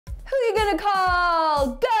Who you gonna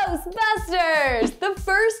call? Ghostbusters! The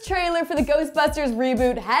first trailer for the Ghostbusters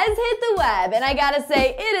reboot has hit the web, and I gotta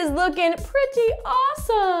say, it is looking pretty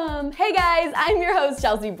awesome. Hey guys, I'm your host,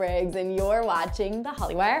 Chelsea Briggs, and you're watching the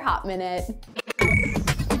Hollywire Hot Minute.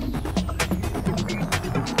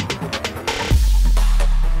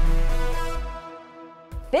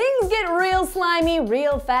 Things get real slimy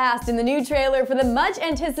real fast in the new trailer for the much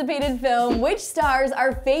anticipated film, which stars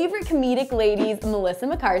our favorite comedic ladies Melissa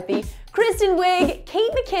McCarthy, Kristen Wiig, Kate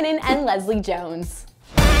McKinnon, and Leslie Jones.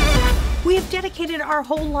 We have dedicated our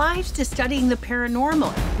whole lives to studying the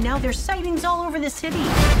paranormal. Now there's sightings all over the city.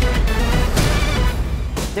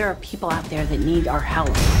 There are people out there that need our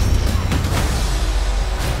help.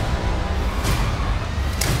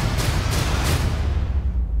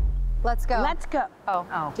 Let's go. Let's go.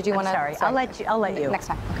 Oh. Did you want to? Sorry. I'll let you. Next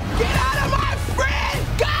time. Okay. Get out of my friend,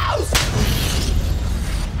 Ghost!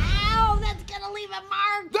 Ow, that's gonna leave a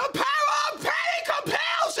mark. The power of panic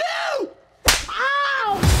compels you!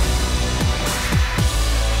 Ow!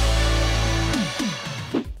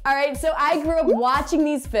 All right, so I grew up watching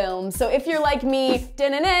these films, so if you're like me,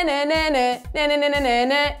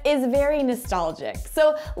 is very nostalgic.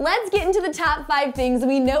 So let's get into the top 5 things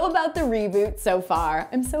we know about the reboot so far.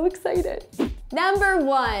 I'm so excited. Number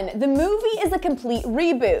 1, the movie is a complete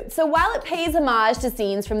reboot. So while it pays homage to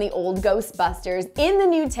scenes from the old Ghostbusters, in the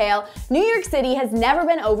new tale, New York City has never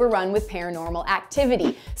been overrun with paranormal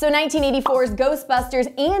activity. So 1984's Ghostbusters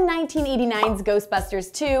and 1989's Ghostbusters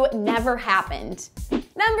 2 never happened.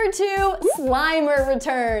 Number 2, Slimer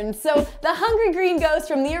returns. So the hungry green ghost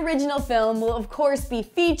from the original film will of course be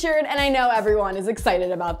featured, and I know everyone is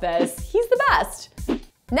excited about this. He's the best.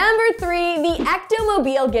 Number 3, the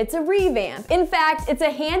Ectomobile gets a revamp. In fact, it's a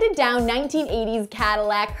handed-down 1980s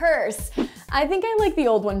Cadillac hearse. I think I like the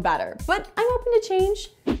old one better, but I'm open to change.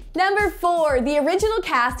 Number 4, the original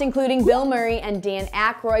cast, including Bill Murray and Dan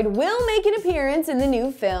Aykroyd, will make an appearance in the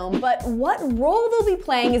new film, but what role they'll be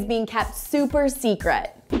playing is being kept super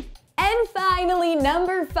secret. And finally,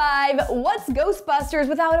 number 5, what's Ghostbusters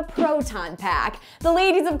without a proton pack? The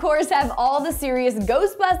ladies, of course, have all the serious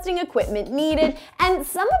ghost-busting equipment needed, and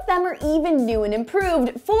some of them are even new and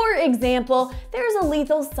improved. For example, there's a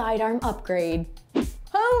lethal sidearm upgrade.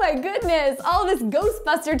 Oh my goodness, all this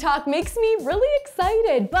Ghostbuster talk makes me really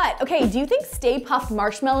excited. But okay, do you think Stay Puft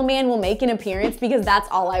Marshmallow Man will make an appearance? Because that's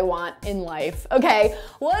all I want in life. Okay,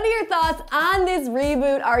 what are your thoughts on this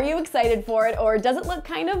reboot? Are you excited for it, or does it look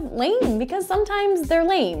kind of lame? Because sometimes they're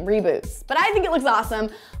lame, reboots. But I think it looks awesome.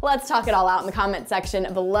 Let's talk it all out in the comment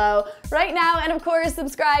section below right now. And of course,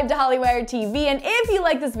 subscribe to Hollywire TV. And if you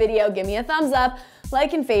like this video, give me a thumbs up.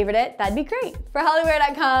 Like and favorite it, that'd be great. For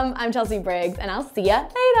Hollywire.com, I'm Chelsea Briggs, and I'll see ya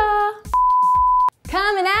later.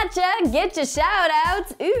 Coming at ya, get your shout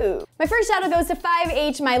outs. Ooh. My first shout out goes to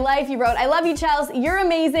 5H My Life. You wrote, I love you, Chelsea. You're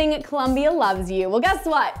amazing. Columbia loves you. Well, guess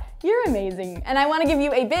what? You're amazing. And I want to give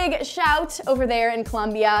you a big shout over there in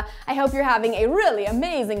Columbia. I hope you're having a really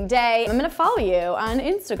amazing day. I'm gonna follow you on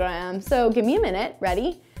Instagram. So give me a minute.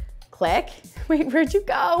 Ready? Click. Wait, where'd you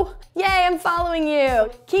go? Yay, I'm following you.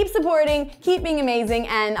 Keep supporting, keep being amazing,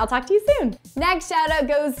 and I'll talk to you soon. Next shout out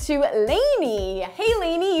goes to Lainey. Hey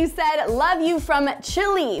Lainey, you said love you from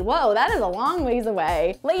Chile. Whoa, that is a long ways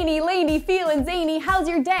away. Lainey, feeling zany, how's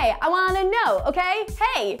your day? I wanna know, okay?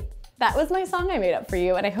 Hey, that was my song I made up for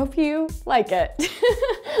you, and I hope you like it.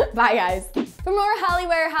 Bye guys. For more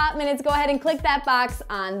Hollywire Hot Minutes, go ahead and click that box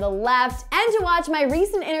on the left. And to watch my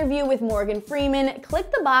recent interview with Morgan Freeman, click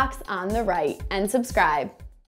the box on the right and subscribe.